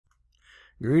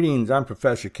Greetings, I'm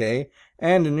Professor K,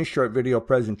 and in this short video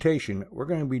presentation, we're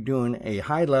going to be doing a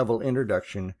high-level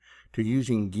introduction to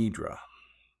using Ghidra.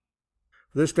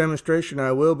 For this demonstration,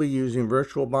 I will be using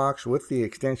VirtualBox with the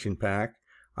extension pack.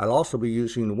 I'll also be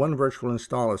using one virtual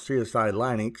install of CSI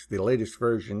Linux, the latest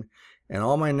version, and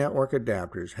all my network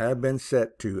adapters have been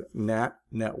set to NAT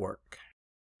network.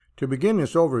 To begin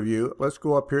this overview, let's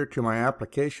go up here to my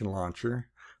application launcher.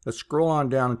 Let's scroll on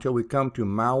down until we come to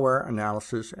malware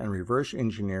analysis and reverse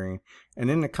engineering,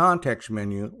 and in the context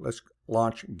menu, let's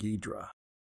launch Ghidra.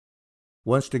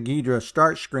 Once the Ghidra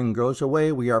start screen goes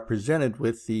away, we are presented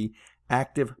with the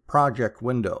active project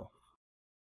window.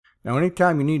 Now,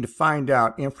 anytime you need to find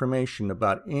out information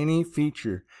about any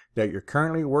feature that you're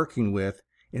currently working with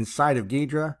inside of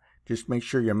Ghidra, just make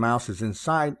sure your mouse is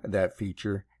inside that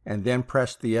feature and then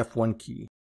press the F1 key.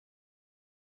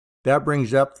 That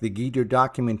brings up the Ghidra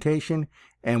documentation,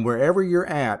 and wherever you're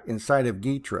at inside of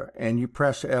Ghidra and you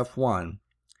press F1,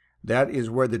 that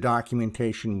is where the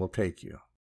documentation will take you.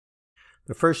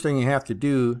 The first thing you have to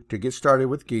do to get started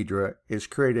with Ghidra is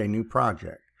create a new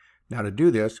project. Now to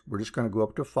do this, we're just going to go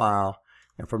up to File,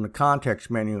 and from the context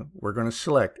menu, we're going to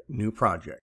select New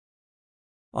Project.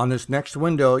 On this next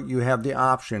window, you have the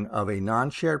option of a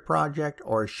non-shared project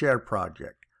or a shared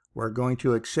project. We're going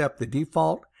to accept the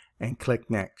default and click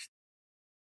Next.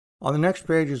 On the next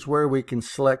page is where we can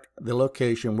select the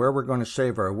location where we're going to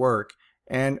save our work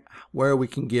and where we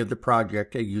can give the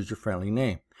project a user-friendly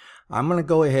name. I'm going to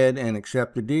go ahead and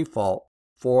accept the default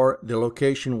for the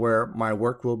location where my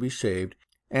work will be saved,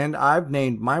 and I've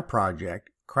named my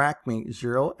project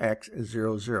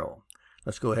CrackMe0x00.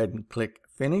 Let's go ahead and click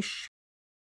Finish.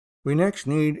 We next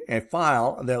need a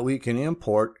file that we can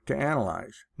import to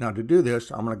analyze. Now to do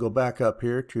this, I'm going to go back up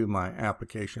here to my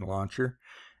application launcher,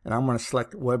 and I'm going to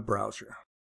select Web Browser.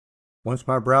 Once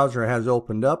my browser has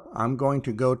opened up, I'm going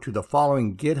to go to the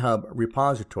following GitHub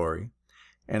repository,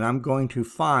 and I'm going to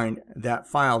find that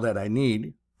file that I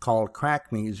need called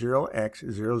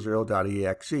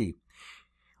CrackMe0x00.exe.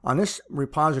 On this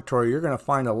repository, you're going to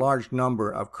find a large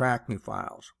number of CrackMe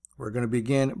files. We're going to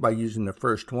begin by using the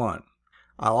first one.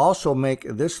 I'll also make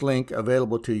this link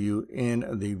available to you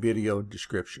in the video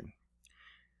description.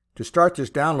 To start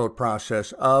this download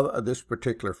process of this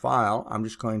particular file, I'm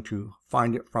just going to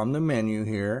find it from the menu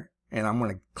here, and I'm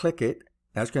going to click it.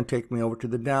 That's going to take me over to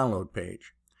the download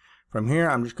page. From here,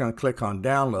 I'm just going to click on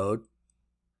Download.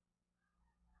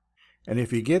 And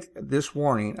if you get this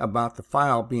warning about the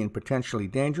file being potentially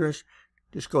dangerous,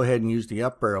 just go ahead and use the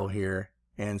up arrow here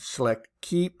and select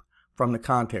Keep from the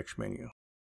context menu.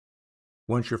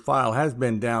 Once your file has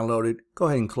been downloaded, go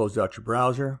ahead and close out your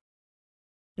browser.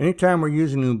 Anytime we're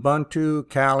using Ubuntu,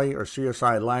 Kali, or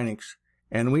CSI Linux,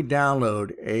 and we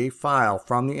download a file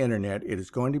from the internet, it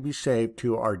is going to be saved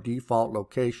to our default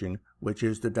location, which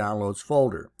is the Downloads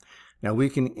folder. Now we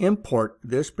can import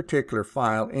this particular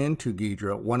file into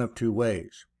Ghidra one of two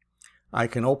ways. I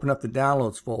can open up the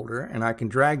Downloads folder and I can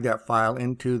drag that file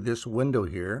into this window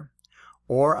here,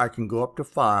 or I can go up to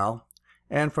File,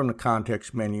 and from the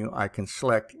context menu I can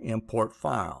select Import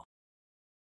File.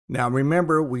 Now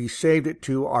remember, we saved it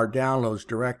to our Downloads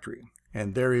directory,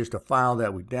 and there is the file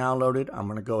that we downloaded. I'm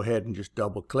going to go ahead and just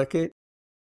double click it,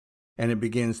 and it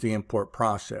begins the import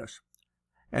process.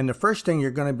 And the first thing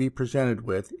you're going to be presented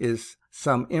with is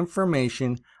some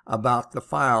information about the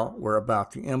file we're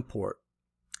about to import.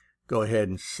 Go ahead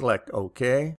and select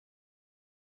OK.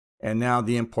 And now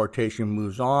the importation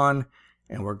moves on,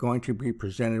 and we're going to be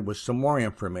presented with some more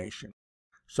information.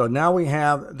 So now we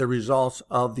have the results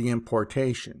of the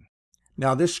importation.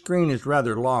 Now this screen is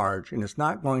rather large, and it's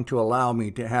not going to allow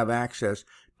me to have access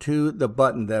to the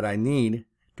button that I need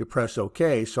to press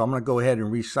OK, so I'm going to go ahead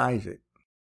and resize it.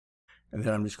 And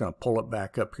then I'm just going to pull it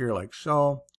back up here like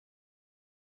so.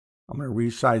 I'm going to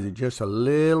resize it just a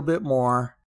little bit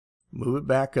more, move it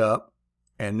back up,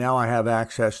 and now I have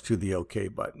access to the OK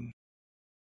button.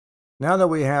 Now that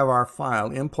we have our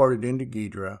file imported into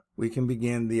Ghidra, we can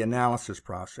begin the analysis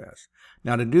process.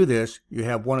 Now to do this, you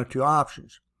have one of two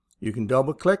options. You can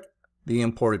double click the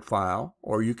imported file,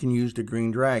 or you can use the green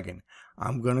dragon.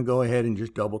 I'm going to go ahead and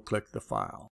just double click the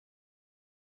file.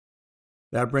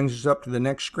 That brings us up to the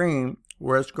next screen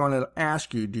where it's going to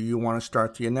ask you, do you want to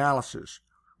start the analysis?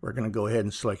 We're going to go ahead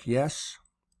and select yes.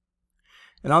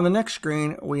 And on the next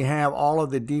screen, we have all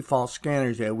of the default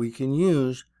scanners that we can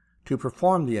use to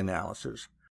perform the analysis.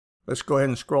 Let's go ahead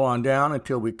and scroll on down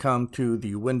until we come to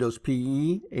the Windows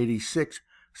PE 86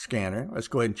 scanner. Let's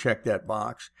go ahead and check that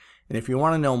box. And if you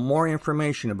want to know more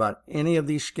information about any of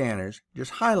these scanners,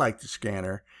 just highlight the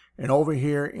scanner, and over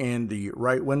here in the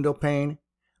right window pane,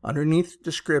 underneath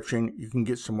description, you can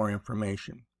get some more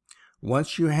information.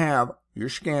 Once you have your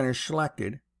scanner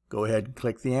selected, go ahead and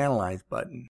click the Analyze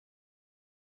button.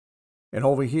 And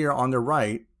over here on the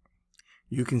right,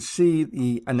 you can see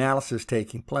the analysis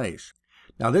taking place.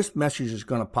 Now this message is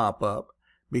going to pop up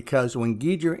because when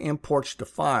Ghidra imports the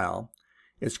file,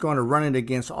 it's going to run it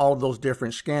against all of those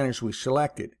different scanners we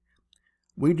selected.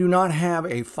 We do not have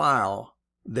a file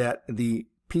that the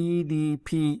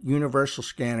PDP universal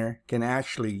scanner can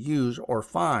actually use or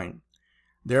find.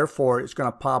 Therefore, it's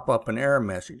going to pop up an error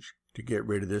message. To get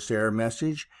rid of this error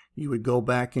message, you would go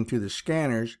back into the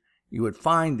scanners, you would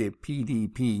find the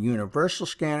PDP universal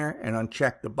scanner and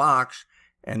uncheck the box,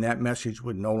 and that message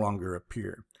would no longer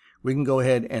appear. We can go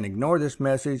ahead and ignore this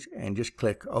message and just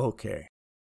click OK.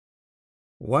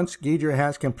 Once Ghidra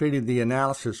has completed the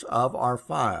analysis of our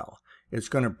file, it's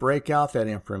going to break out that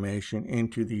information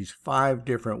into these 5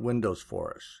 different windows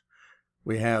for us.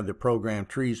 We have the Program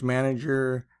Trees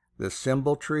Manager, the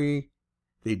Symbol Tree,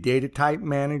 the Data Type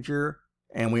Manager,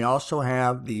 and we also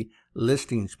have the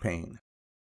Listings pane.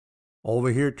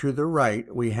 Over here to the right,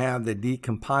 we have the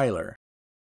Decompiler.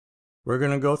 We're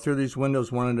going to go through these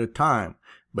windows one at a time,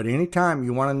 but anytime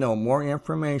you want to know more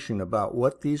information about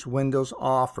what these windows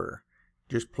offer,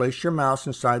 just place your mouse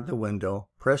inside the window,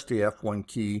 press the F1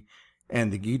 key,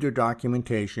 and the Ghidra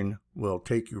documentation will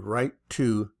take you right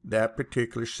to that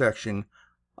particular section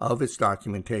of its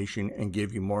documentation and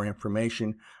give you more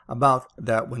information about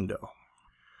that window.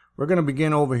 We're going to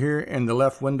begin over here in the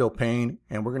left window pane,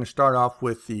 and we're going to start off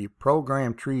with the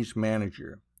Program Trees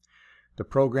Manager. The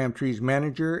Program Trees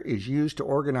Manager is used to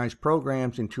organize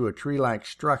programs into a tree-like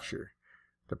structure.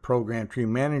 The Program Tree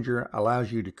Manager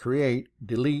allows you to create,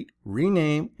 delete,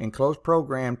 rename, and close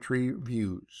program tree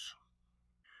views.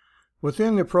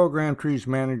 Within the Program Trees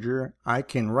Manager, I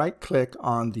can right-click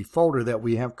on the folder that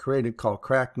we have created called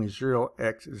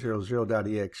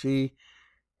crackme0x00.exe,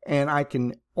 and I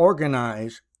can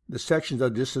organize the sections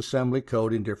of this assembly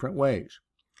code in different ways.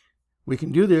 We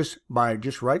can do this by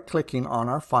just right-clicking on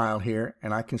our file here,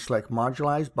 and I can select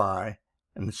Modularize By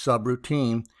and the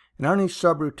subroutine. And underneath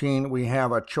subroutine, we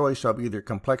have a choice of either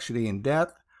complexity and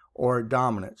depth or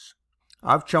dominance.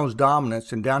 I've chosen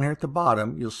dominance, and down here at the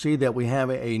bottom you'll see that we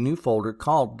have a new folder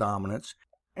called dominance,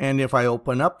 and if I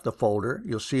open up the folder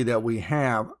you'll see that we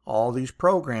have all these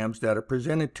programs that are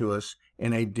presented to us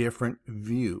in a different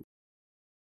view.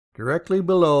 Directly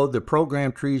below the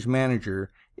Program Trees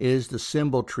Manager is the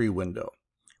Symbol Tree window.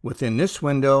 Within this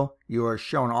window you are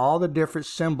shown all the different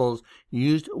symbols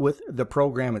used with the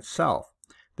program itself.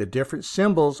 The different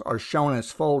symbols are shown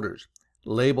as folders,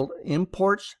 labeled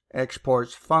imports,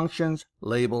 exports, functions,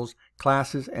 labels,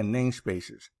 classes, and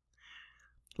namespaces.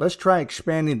 Let's try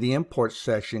expanding the imports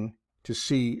section to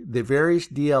see the various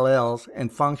DLLs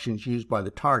and functions used by the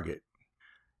target.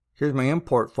 Here's my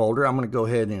import folder. I'm going to go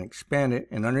ahead and expand it,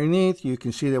 and underneath you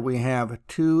can see that we have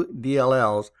 2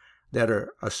 DLLs that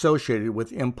are associated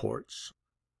with imports.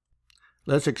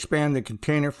 Let's expand the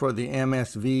container for the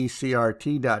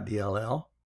msvcrt.dll.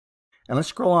 And let's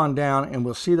scroll on down and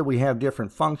we'll see that we have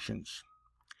different functions.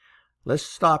 Let's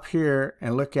stop here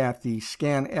and look at the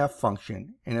scanf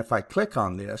function. And if I click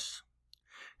on this,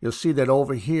 you'll see that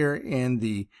over here in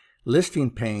the listing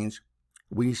panes,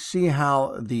 we see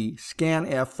how the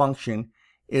scanf function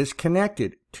is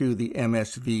connected to the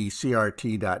msvcrt.dll.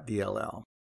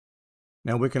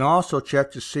 Now we can also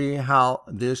check to see how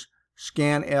this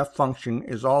scanf function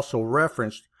is also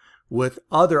referenced with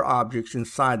other objects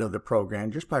inside of the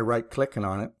program just by right-clicking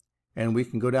on it, and we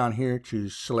can go down here to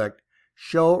select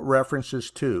Show References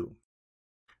To.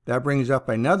 That brings up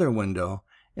another window,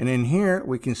 and in here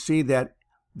we can see that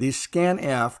the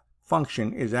scanf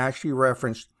function is actually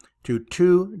referenced to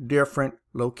 2 different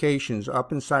locations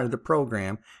up inside of the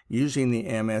program using the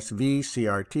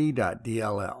msvcrt.dll.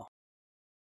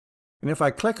 And if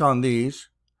I click on these,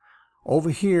 over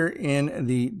here in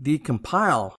the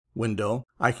Decompile window,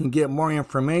 I can get more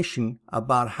information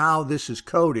about how this is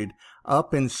coded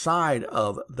up inside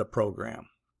of the program.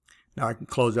 Now I can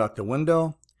close out the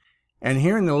window, and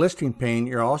here in the listing pane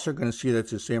you're also going to see that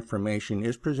this information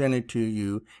is presented to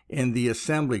you in the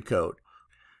assembly code.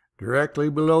 Directly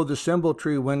below the Symbol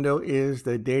Tree window is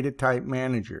the Data Type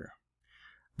Manager.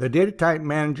 The Data Type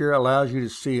Manager allows you to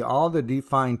see all the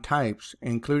defined types,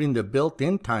 including the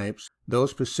built-in types, those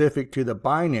specific to the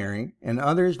binary, and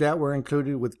others that were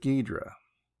included with Ghidra.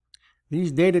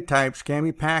 These data types can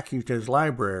be packaged as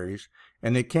libraries,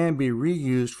 and they can be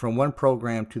reused from one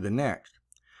program to the next.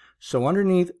 So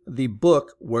underneath the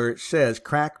book where it says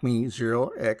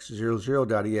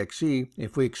crackme0x00.exe,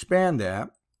 if we expand that,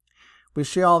 we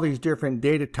see all these different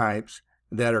data types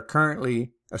that are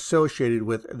currently associated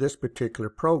with this particular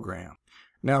program.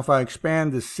 Now if I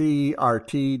expand the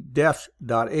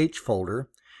crtdefs.h folder,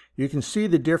 you can see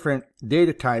the different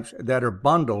data types that are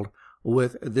bundled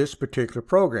with this particular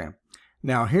program.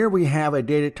 Now here we have a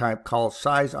data type called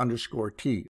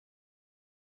size_t.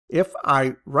 If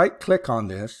I right click on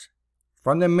this,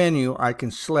 from the menu I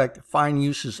can select Find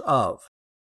Uses Of.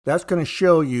 That's going to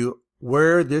show you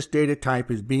where this data type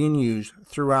is being used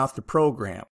throughout the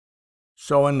program.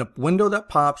 So in the window that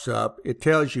pops up, it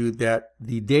tells you that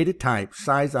the data type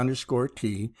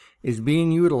size_t is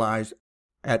being utilized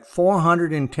at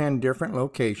 410 different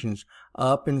locations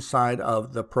up inside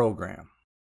of the program.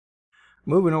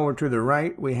 Moving over to the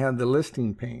right, we have the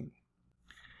listing pane.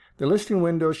 The listing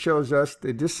window shows us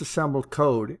the disassembled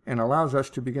code and allows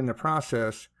us to begin the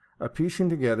process of piecing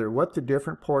together what the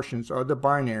different portions of the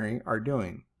binary are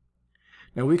doing.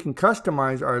 Now we can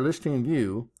customize our listing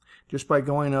view just by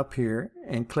going up here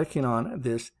and clicking on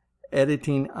this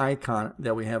editing icon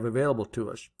that we have available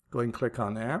to us. Go ahead and click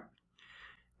on that.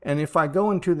 And if I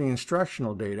go into the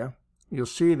instructional data, you'll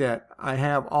see that I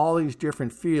have all these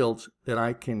different fields that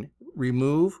I can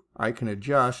remove, I can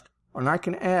adjust, and I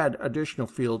can add additional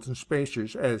fields and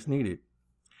spacers as needed.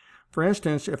 For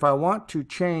instance, if I want to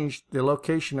change the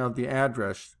location of the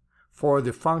address for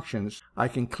the functions, I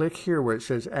can click here where it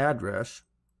says address,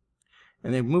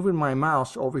 and then moving my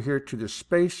mouse over here to the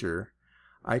spacer,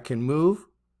 I can move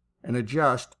and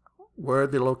adjust where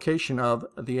the location of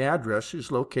the address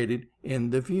is located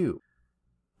in the view.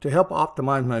 To help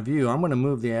optimize my view, I'm going to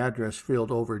move the address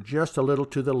field over just a little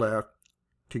to the left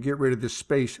to get rid of the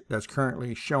space that's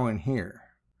currently showing here.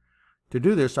 To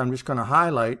do this, I'm just going to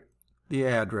highlight the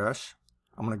address.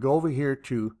 I'm going to go over here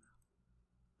to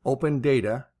Open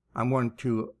Data. I'm going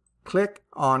to click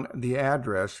on the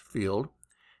address field,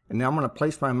 and now I'm going to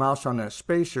place my mouse on that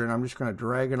spacer, and I'm just going to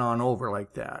drag it on over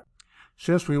like that.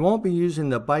 Since we won't be using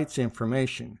the bytes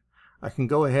information, I can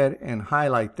go ahead and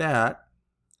highlight that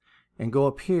and go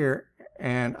up here,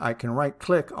 and I can right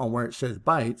click on where it says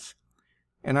bytes,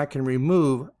 and I can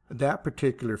remove that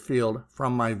particular field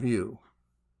from my view.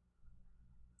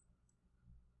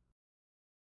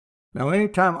 Now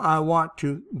anytime I want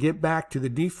to get back to the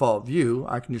default view,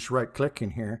 I can just right click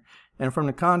in here, and from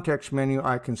the context menu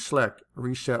I can select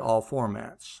Reset All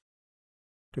Formats.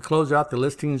 To close out the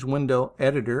listings window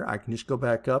editor, I can just go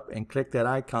back up and click that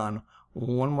icon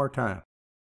one more time.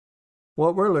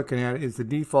 What we're looking at is the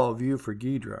default view for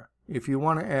Ghidra. If you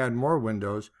want to add more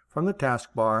windows, from the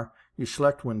taskbar you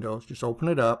select Windows, just open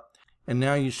it up, and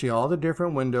now you see all the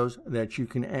different windows that you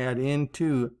can add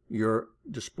into your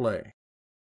display.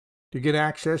 To get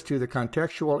access to the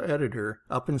Contextual Editor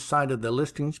up inside of the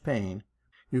Listings pane,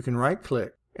 you can right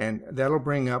click and that'll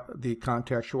bring up the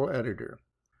Contextual Editor.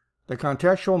 The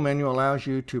contextual menu allows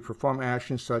you to perform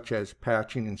actions such as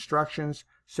patching instructions,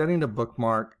 setting a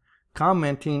bookmark,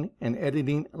 commenting, and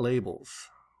editing labels.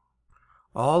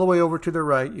 All the way over to the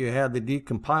right, you have the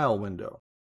Decompile window.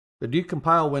 The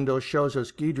Decompile window shows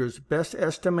us Ghidra's best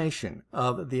estimation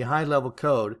of the high-level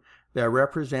code that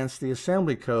represents the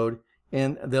assembly code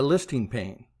in the listing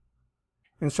pane.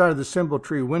 Inside of the symbol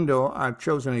tree window, I've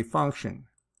chosen a function.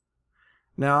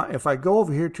 Now, if I go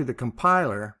over here to the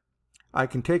compiler, I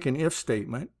can take an if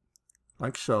statement,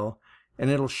 like so, and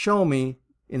it'll show me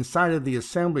inside of the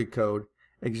assembly code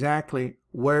exactly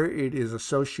where it is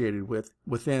associated with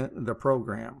within the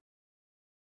program.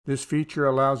 This feature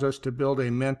allows us to build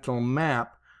a mental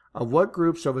map of what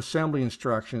groups of assembly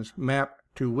instructions map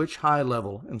to which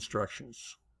high-level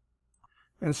instructions.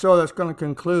 And so that's going to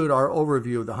conclude our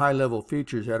overview of the high-level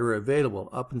features that are available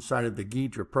up inside of the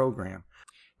Ghidra program.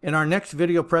 In our next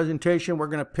video presentation, we're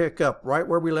going to pick up right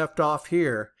where we left off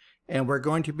here, and we're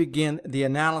going to begin the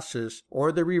analysis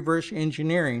or the reverse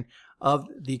engineering of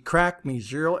the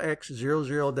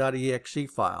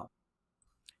crackme0x00.exe file.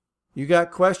 You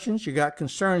got questions, you got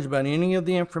concerns about any of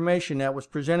the information that was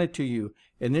presented to you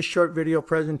in this short video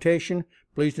presentation,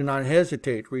 please do not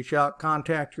hesitate. Reach out,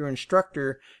 contact your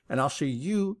instructor, and I'll see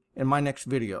you in my next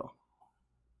video.